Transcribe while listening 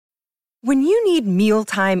When you need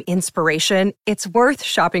mealtime inspiration, it's worth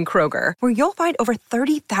shopping Kroger, where you'll find over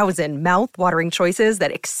 30,000 mouth-watering choices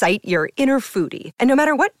that excite your inner foodie. And no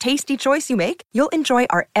matter what tasty choice you make, you'll enjoy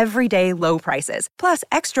our everyday low prices, plus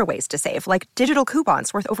extra ways to save, like digital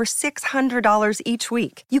coupons worth over $600 each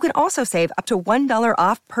week. You can also save up to $1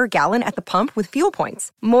 off per gallon at the pump with fuel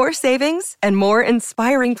points. More savings and more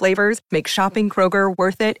inspiring flavors make shopping Kroger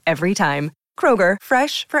worth it every time. Kroger,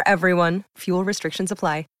 fresh for everyone. Fuel restrictions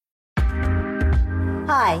apply.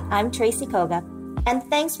 Hi, I'm Tracy Koga, and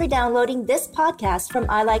thanks for downloading this podcast from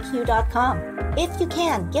ilikeyou.com. If you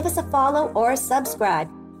can, give us a follow or a subscribe.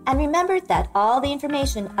 And remember that all the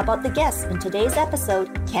information about the guests in today's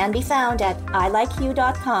episode can be found at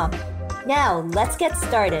ilikeyou.com. Now, let's get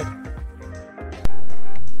started.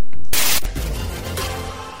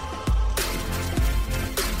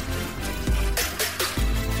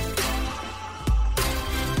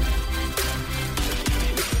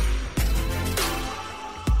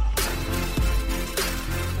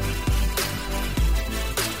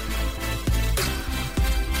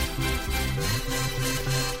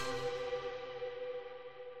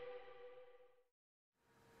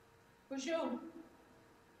 Bonjour,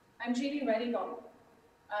 I'm Jeannie.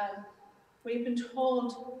 We've been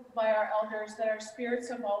told by our elders that our spirits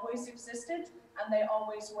have always existed and they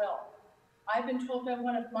always will. I've been told by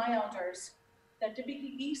one of my elders that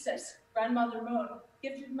Dibiki Gises, Grandmother Moon,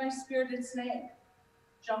 gifted my spirit its name,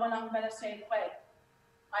 Jamanang Benase Kwe.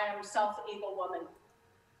 I am South Eagle Woman.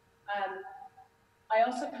 I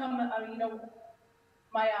also come, when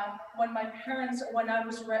I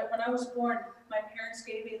was born, my parents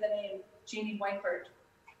gave me the name Jeannie Whitebird.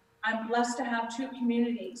 I'm blessed to have two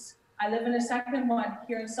communities. I live in a second one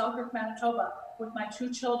here in Selkirk, Manitoba, with my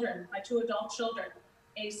two children, my two adult children,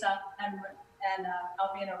 Asa and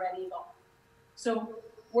Alvina Red Eagle. So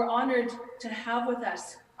we're honored to have with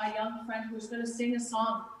us a young friend who's going to sing a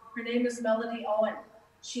song. Her name is Melody Owen.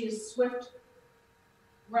 She is Swift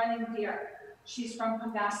Running Deer. She's from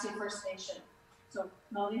Pangasti First Nation. So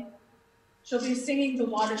Melody, she'll be singing the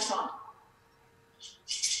water song.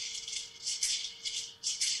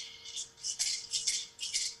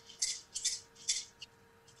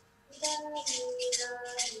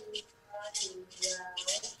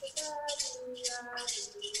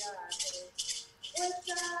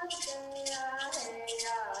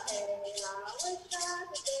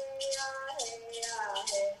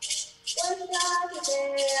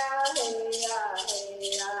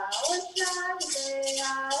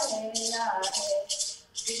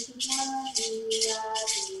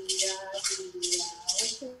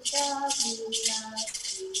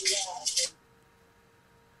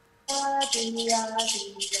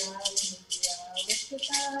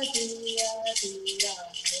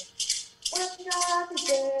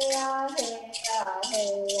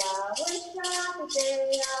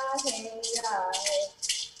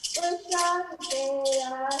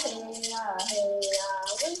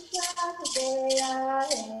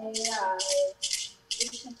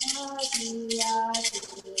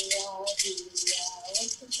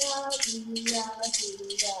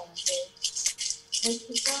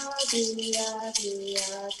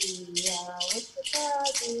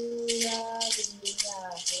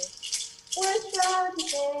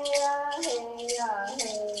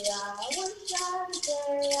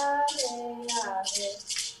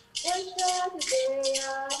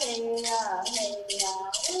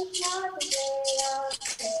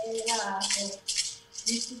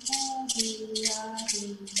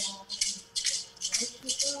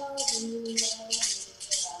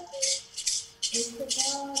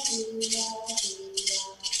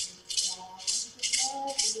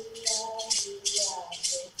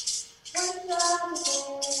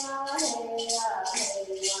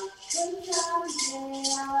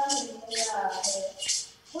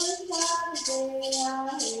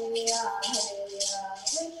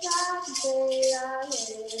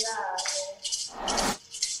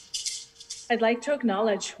 I'd like to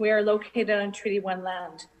acknowledge we are located on Treaty 1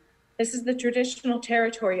 land. This is the traditional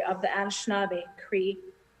territory of the Anishinaabe, Cree,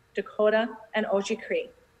 Dakota, and Oji-Cree.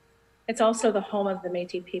 It's also the home of the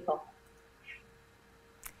Métis people.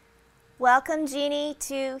 Welcome, Jeannie,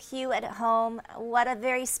 to Hugh at Home. What a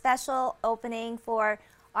very special opening for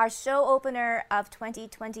our show opener of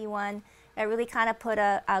 2021. It really kind of put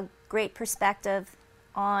a great perspective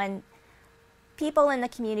on people in the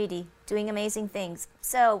community doing amazing things.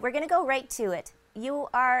 So we're going to go right to it. You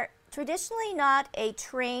are traditionally not a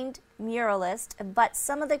trained muralist, but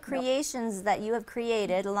some of the creations that you have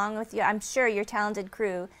created, along with your, I'm sure, your talented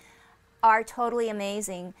crew, are totally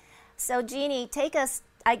amazing. So Jeannie, take us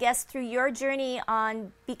I guess, through your journey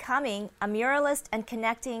on becoming a muralist and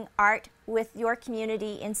connecting art with your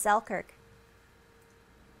community in Selkirk.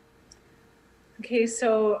 Okay,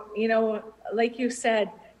 so, like you said,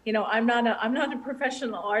 I'm not a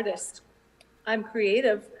professional artist. I'm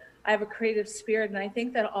creative. I have a creative spirit, and I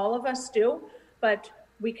think that all of us do, but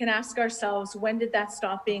we can ask ourselves, when did that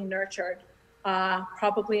stop being nurtured?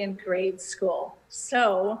 Probably in grade school.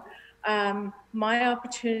 So my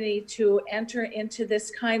opportunity to enter into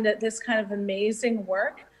this kind of amazing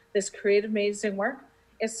work, this creative, amazing work,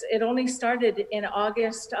 it only started in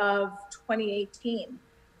August of 2018.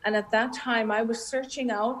 And at that time, I was searching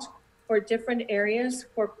out for different areas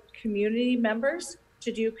for community members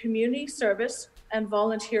to do community service and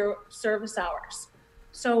volunteer service hours.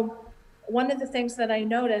 So one of the things that I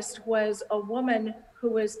noticed was a woman who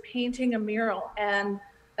was painting a mural, and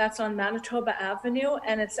that's on Manitoba Avenue,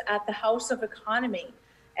 and it's at the House of Economy.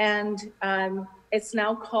 And it's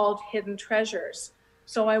now called Hidden Treasures.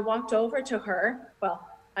 So I walked over to her. Well,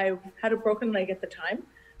 I had a broken leg at the time.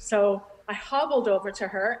 So I hobbled over to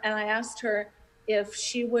her and I asked her if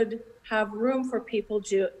she would have room for people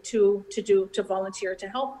to volunteer to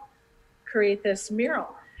help create this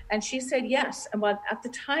mural. And she said yes. And at the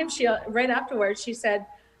time, right afterwards, she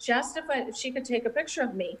asked if she could take a picture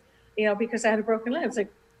of me, because I had a broken leg. I was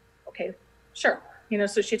like, okay, sure.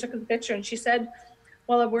 So she took a picture and she said,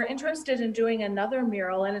 well, we're interested in doing another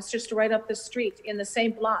mural, and it's just right up the street in the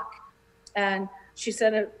same block. And she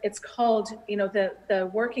said it's called, the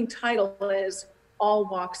working title is All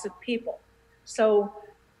Walks of People. So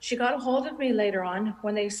she got a hold of me later on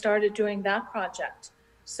when they started doing that project.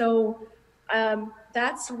 So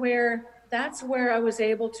that's where I was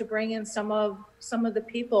able to bring in some of the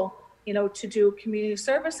people, to do community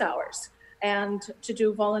service hours and to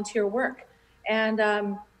do volunteer work. And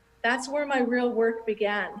that's where my real work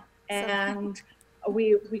began. And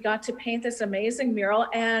we got to paint this amazing mural,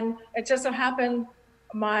 and it just so happened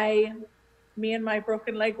me and my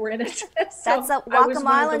broken leg were in it. So that's walk a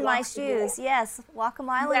mile in my shoes. Yes, walk a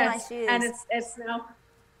mile in my shoes. And it's now,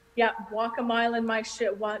 walk a mile in my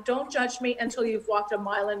shoes. Don't judge me until you've walked a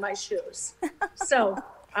mile in my shoes. So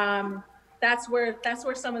that's where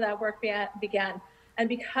some of that work began. And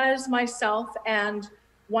because myself and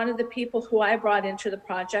one of the people who I brought into the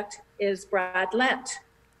project is Brad Lent.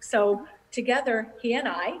 So together, he and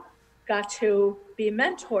I got to be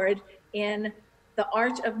mentored in the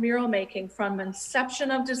art of mural making, from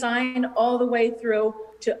inception of design all the way through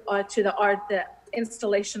to the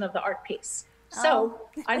installation of the art piece. So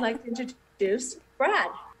I'd like to introduce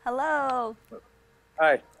Brad. Hello.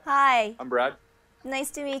 Hi. Hi. I'm Brad.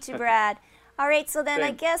 Nice to meet you, Brad. All right, so then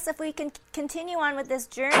Thanks. I guess if we can continue on with this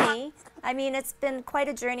journey, I mean, it's been quite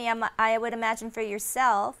a journey, I would imagine, for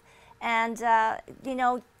yourself. And,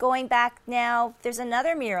 going back now, there's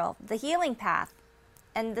another mural, The Healing Path,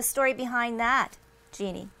 and the story behind that,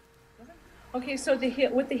 Jeannie. Okay, so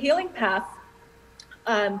with the Healing Path,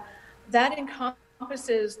 that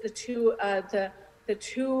encompasses the two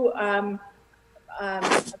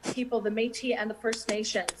people, the Métis and the First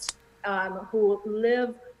Nations, who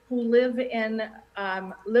live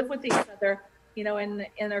with each other,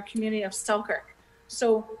 in our community of Selkirk.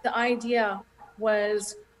 So the idea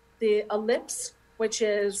was the ellipse, which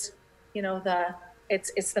is,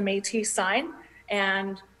 it's the Métis sign,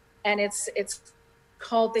 and it's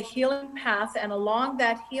called the Healing Path. And along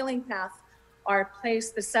that healing path are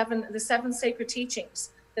placed the seven sacred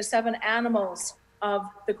teachings, the seven animals of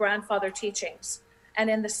the grandfather teachings. And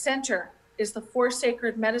in the center is the 4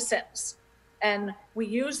 sacred medicines. And we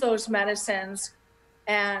use those medicines,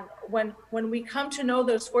 and when we come to know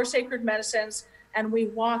those 4 sacred medicines, and we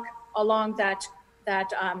walk along that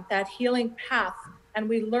healing path, and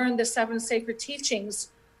we learn the 7 sacred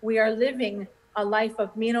teachings, we are living a life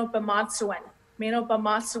of Mino B'Matsuwen. Mino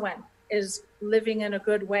B'Matsuwen is living in a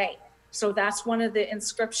good way. So that's one of the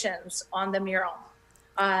inscriptions on the mural.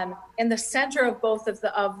 In the center of both of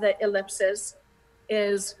the ellipses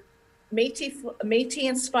is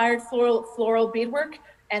Métis-inspired floral beadwork,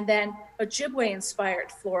 and then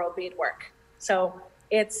Ojibwe-inspired floral beadwork. So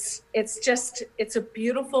it's a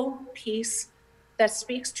beautiful piece that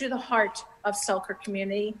speaks to the heart of Selkirk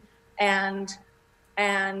community, and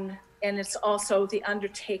it's also the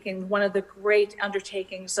undertaking, one of the great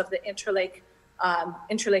undertakings of the Interlake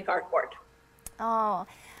Art Board. Oh,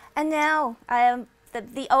 and now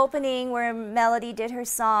the opening where Melody did her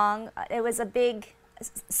song, it was a big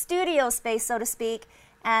studio space, so to speak,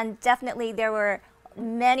 and definitely there were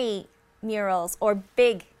many murals or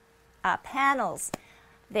big panels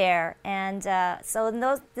there. And so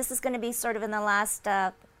this is going to be sort of in the last,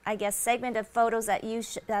 segment of photos that you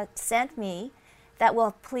sent me, that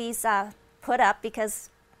we'll please put up,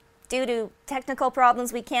 because due to technical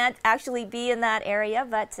problems we can't actually be in that area,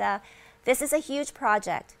 but this is a huge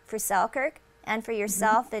project for Selkirk and for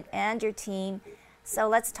yourself and your team. So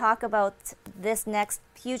let's talk about this next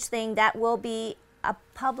huge thing that will be a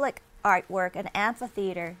public artwork, an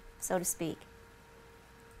amphitheater, so to speak.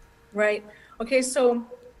 Right. Okay, so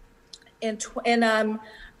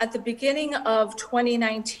at the beginning of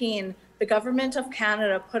 2019, the Government of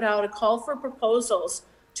Canada put out a call for proposals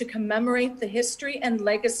to commemorate the history and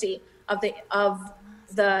legacy of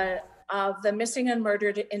the missing and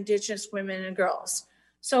murdered Indigenous women and girls.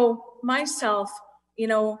 So myself,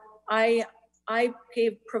 I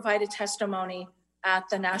provided testimony at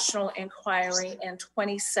the National Inquiry in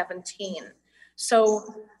 2017.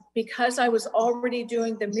 So because I was already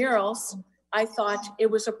doing the murals, I thought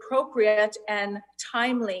it was appropriate and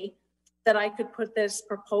timely that I could put this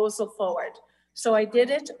proposal forward. So I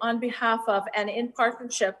did it on behalf of and in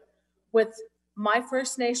partnership with my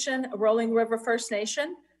First Nation, Rolling River First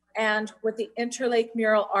Nation, and with the Interlake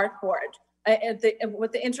Mural Art Board,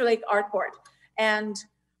 with the Interlake Art Board. And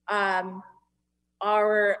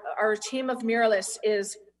our team of muralists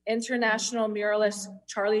is international muralist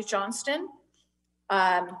Charlie Johnston,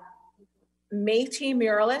 Métis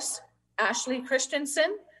muralist Ashley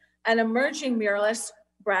Christensen, and emerging muralist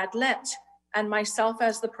Brad Lent, and myself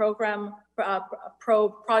as the program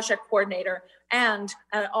project coordinator, and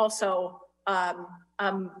also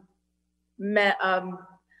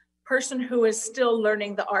person who is still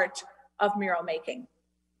learning the art of mural making.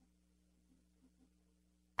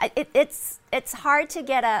 It's hard to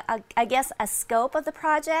get I guess a scope of the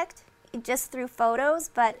project just through photos,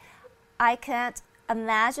 but I can't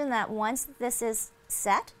imagine that once this is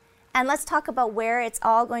set. And let's talk about where it's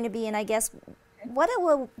all going to be, and I guess what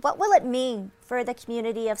will it mean for the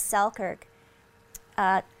community of Selkirk,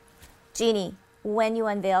 Jeannie, when you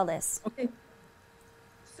unveil this? Okay.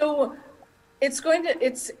 So it's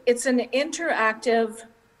an interactive,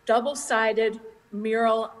 double-sided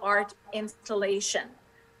mural art installation.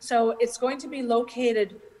 So it's going to be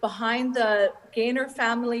located behind the Gaynor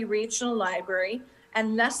Family Regional Library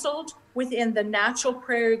and nestled within the natural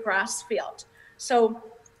prairie grass field. So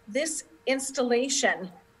this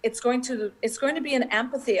installation, it's going to be an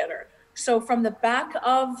amphitheater. So from the back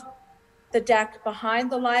of the deck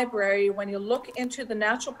behind the library, when you look into the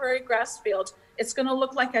natural prairie grass field, it's going to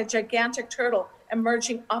look like a gigantic turtle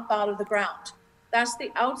emerging up out of the ground. That's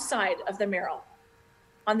the outside of the mural.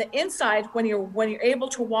 On the inside, when you're able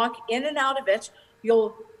to walk in and out of it,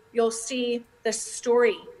 you'll see the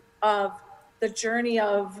story of the journey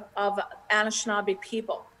of Anishinaabe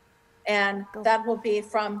people. And that will be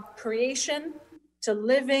from creation to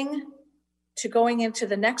living to going into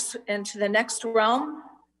the next realm,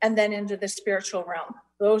 and then into the spiritual realm.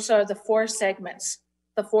 Those are the four segments.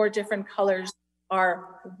 The four different colors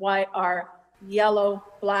are yellow,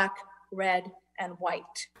 black, red, and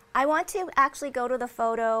white. I want to actually go to the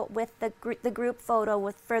photo with the group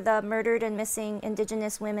photo for the murdered and missing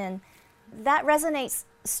Indigenous women. That resonates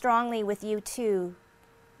strongly with you too,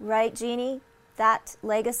 right, Jeannie? That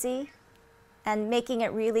legacy and making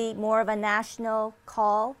it really more of a national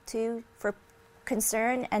call for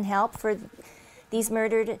concern and help for these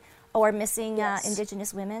murdered or missing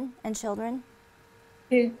Indigenous women and children?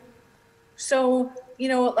 Okay. So,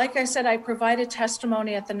 like I said, I provided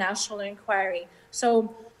testimony at the National Inquiry.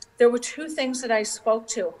 So there were two things that I spoke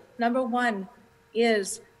to. Number one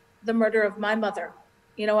is the murder of my mother.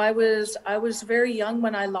 I was very young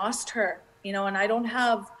when I lost her, and I don't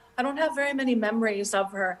have very many memories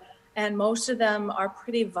of her, and most of them are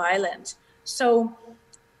pretty violent. So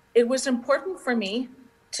it was important for me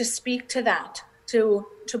to speak to that, to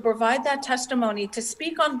provide that testimony, to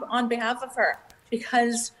speak on behalf of her,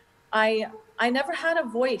 because I never had a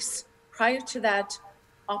voice prior to that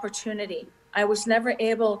opportunity. I was never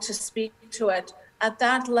able to speak to it at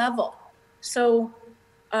that level. So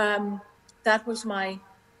that was my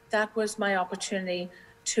opportunity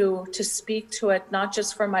to speak to it, not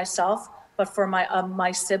just for myself, but for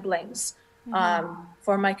my siblings,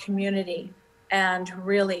 for my community, and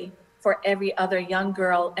really for every other young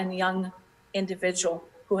girl and young individual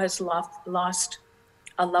who has lost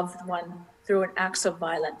a loved one through an acts of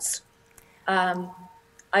violence.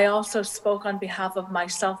 I also spoke on behalf of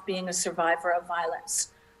myself being a survivor of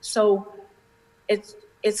violence. So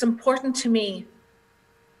it's important to me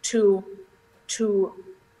to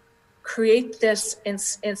create this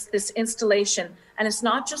installation. And it's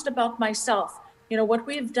not just about myself. What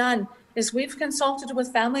we've done is we've consulted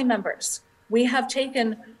with family members. We have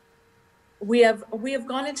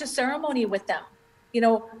gone into ceremony with them.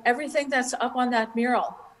 Everything that's up on that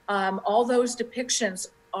mural all those depictions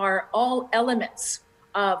are all elements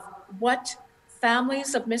of what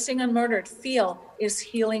families of missing and murdered feel is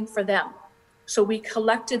healing for them. So we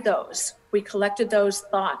collected those. We collected those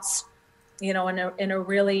thoughts, you know, in a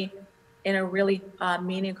really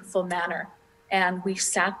meaningful manner, and we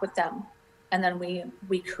sat with them, and then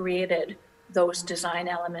we created those design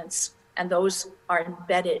elements, and those are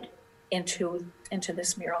embedded into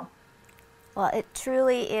this mural. Well, it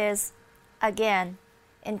truly is, again,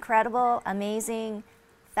 incredible, amazing,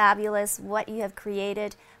 fabulous what you have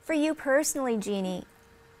created. For you personally, Jeannie,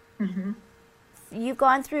 you've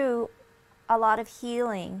gone through a lot of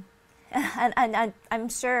healing, and I'm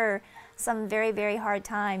sure some very, very hard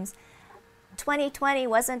times. 2020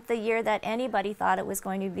 wasn't the year that anybody thought it was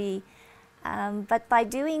going to be. But by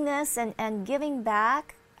doing this and giving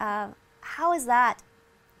back, how has that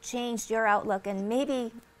changed your outlook? And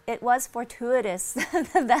maybe it was fortuitous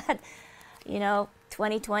that, you know,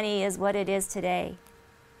 2020 is what it is today.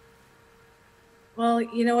 Well,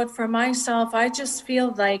 you know what, for myself, I just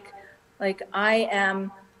feel like I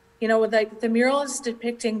am, you know, like the mural is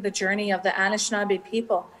depicting the journey of the Anishinaabe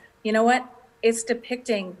people. You know what? It's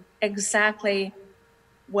depicting exactly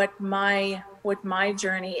what my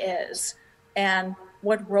journey is, and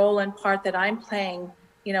what role and part that I'm playing,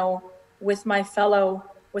 you know, with my fellow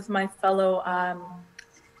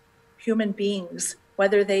human beings,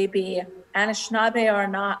 whether they be Anishinaabe or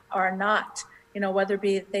not, you know, whether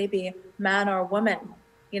they be man or woman.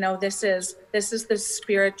 You know, this is the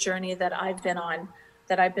spirit journey that I've been on,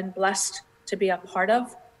 that I've been blessed to be a part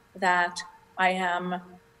of, that I am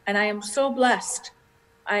so blessed.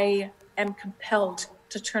 I am compelled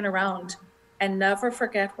to turn around and never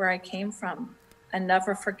forget where I came from, and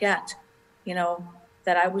never forget, you know,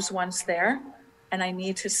 that I was once there, and I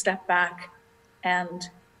need to step back and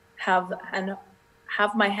have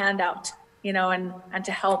my hand out, you know, and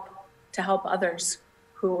to help others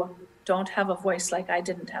who don't have a voice like I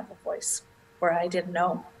didn't have a voice, or I didn't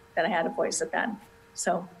know that I had a voice then.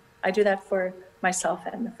 So I do that for myself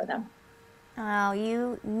and for them. Oh,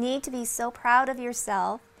 you need to be so proud of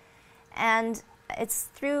yourself, and it's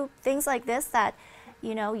through things like this that,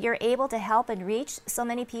 you know, you're able to help and reach so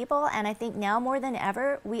many people. And I think now more than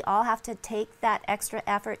ever, we all have to take that extra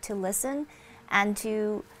effort to listen and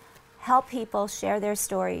to help people share their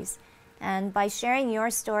stories. And by sharing your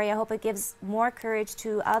story, I hope it gives more courage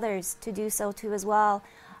to others to do so too as well.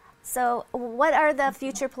 So what are the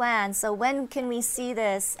future plans? So when can we see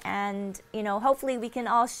this? And, you know, hopefully we can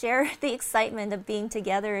all share the excitement of being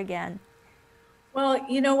together again. Well,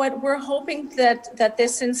 you know what, we're hoping that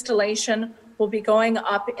this installation will be going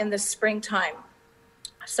up in the springtime.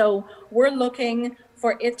 So we're looking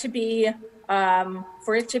for it to be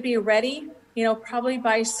ready, you know, probably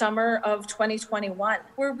by summer of 2021.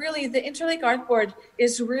 The Interlake Art Board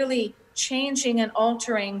is really changing and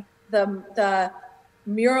altering the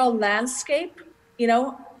mural landscape, you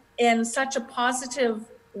know, in such a positive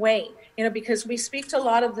way, you know, because we speak to a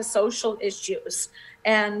lot of the social issues,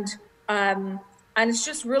 and it's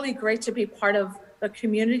just really great to be part of a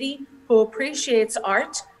community who appreciates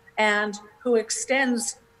art and who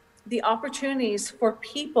extends the opportunities for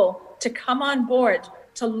people to come on board,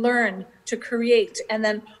 to learn, to create. And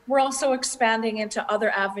then we're also expanding into other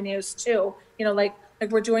avenues too, you know, like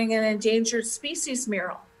we're doing an endangered species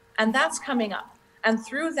mural, and that's coming up. And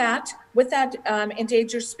through that, with that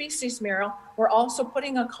endangered species mural, we're also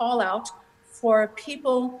putting a call out for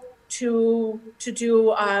people to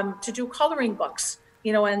do coloring books,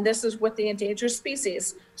 you know, and this is with the endangered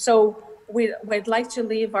species. So we'd like to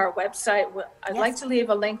leave our website. I'd like to leave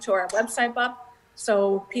a link to our website up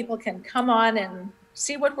so people can come on and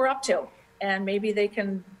see what we're up to, and maybe they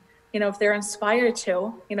can, you know, if they're inspired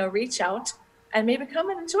to, you know, reach out and maybe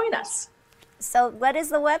come in and join us. So what is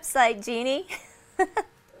the website, Jeannie?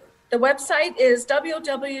 The website is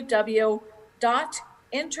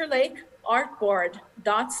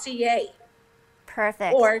www.interlakeartboard.ca.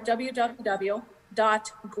 Perfect. Or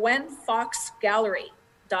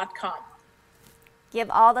www.gwenfoxgallery.com.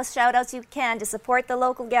 Give all the shout outs you can to support the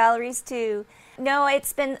local galleries too. No,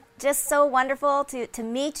 it's been just so wonderful to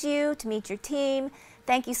meet you, to meet your team.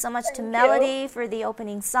 Thank you so much to Melody for the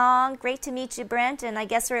opening song. Great to meet you, Brent. And I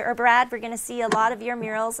guess, or Brad, we're going to see a lot of your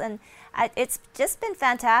murals. And it's just been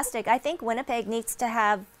fantastic. I think Winnipeg needs to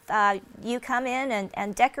have you come in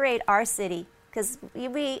and decorate our city. Because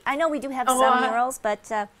I know we do have some murals, but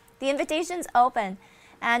the invitation's open.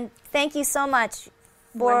 And thank you so much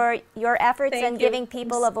for your efforts and giving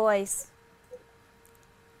people a voice.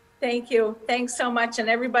 Thank you. Thanks so much. And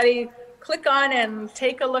everybody, click on and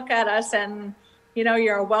take a look at us. And, you know,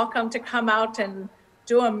 you're welcome to come out and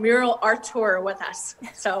do a mural art tour with us.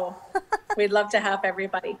 So we'd love to have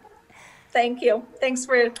everybody. Thank you. Thanks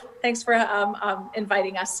for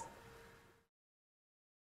inviting us.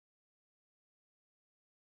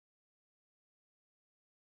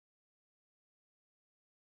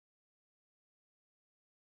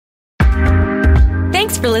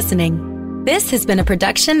 Thanks for listening. This has been a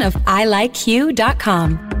production of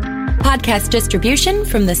ilikehue.com. Podcast distribution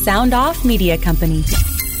from the Sound Off Media Company.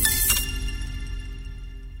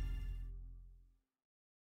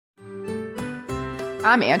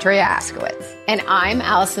 I'm Andrea Askowitz. And I'm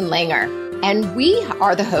Allison Langer. And we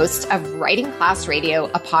are the hosts of Writing Class Radio,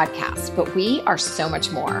 a podcast, but we are so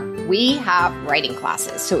much more. We have writing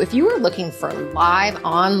classes. So if you are looking for live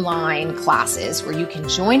online classes where you can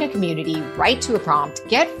join a community, write to a prompt,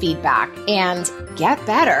 get feedback, and get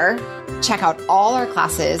better, check out all our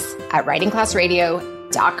classes at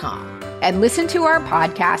writingclassradio.com. And listen to our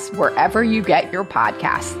podcast wherever you get your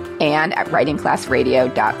podcasts and at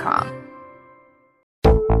writingclassradio.com.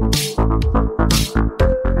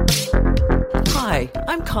 Hi,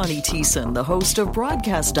 I'm Connie Thiessen, the host of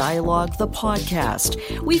Broadcast Dialogue, the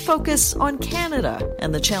podcast. We focus on Canada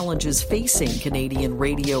and the challenges facing Canadian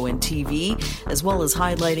radio and TV, as well as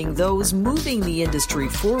highlighting those moving the industry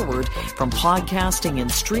forward from podcasting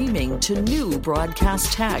and streaming to new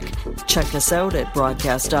broadcast tech. Check us out at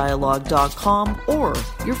broadcastdialogue.com or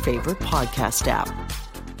your favorite podcast app.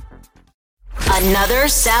 Another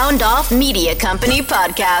Sound Off Media Company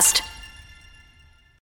podcast.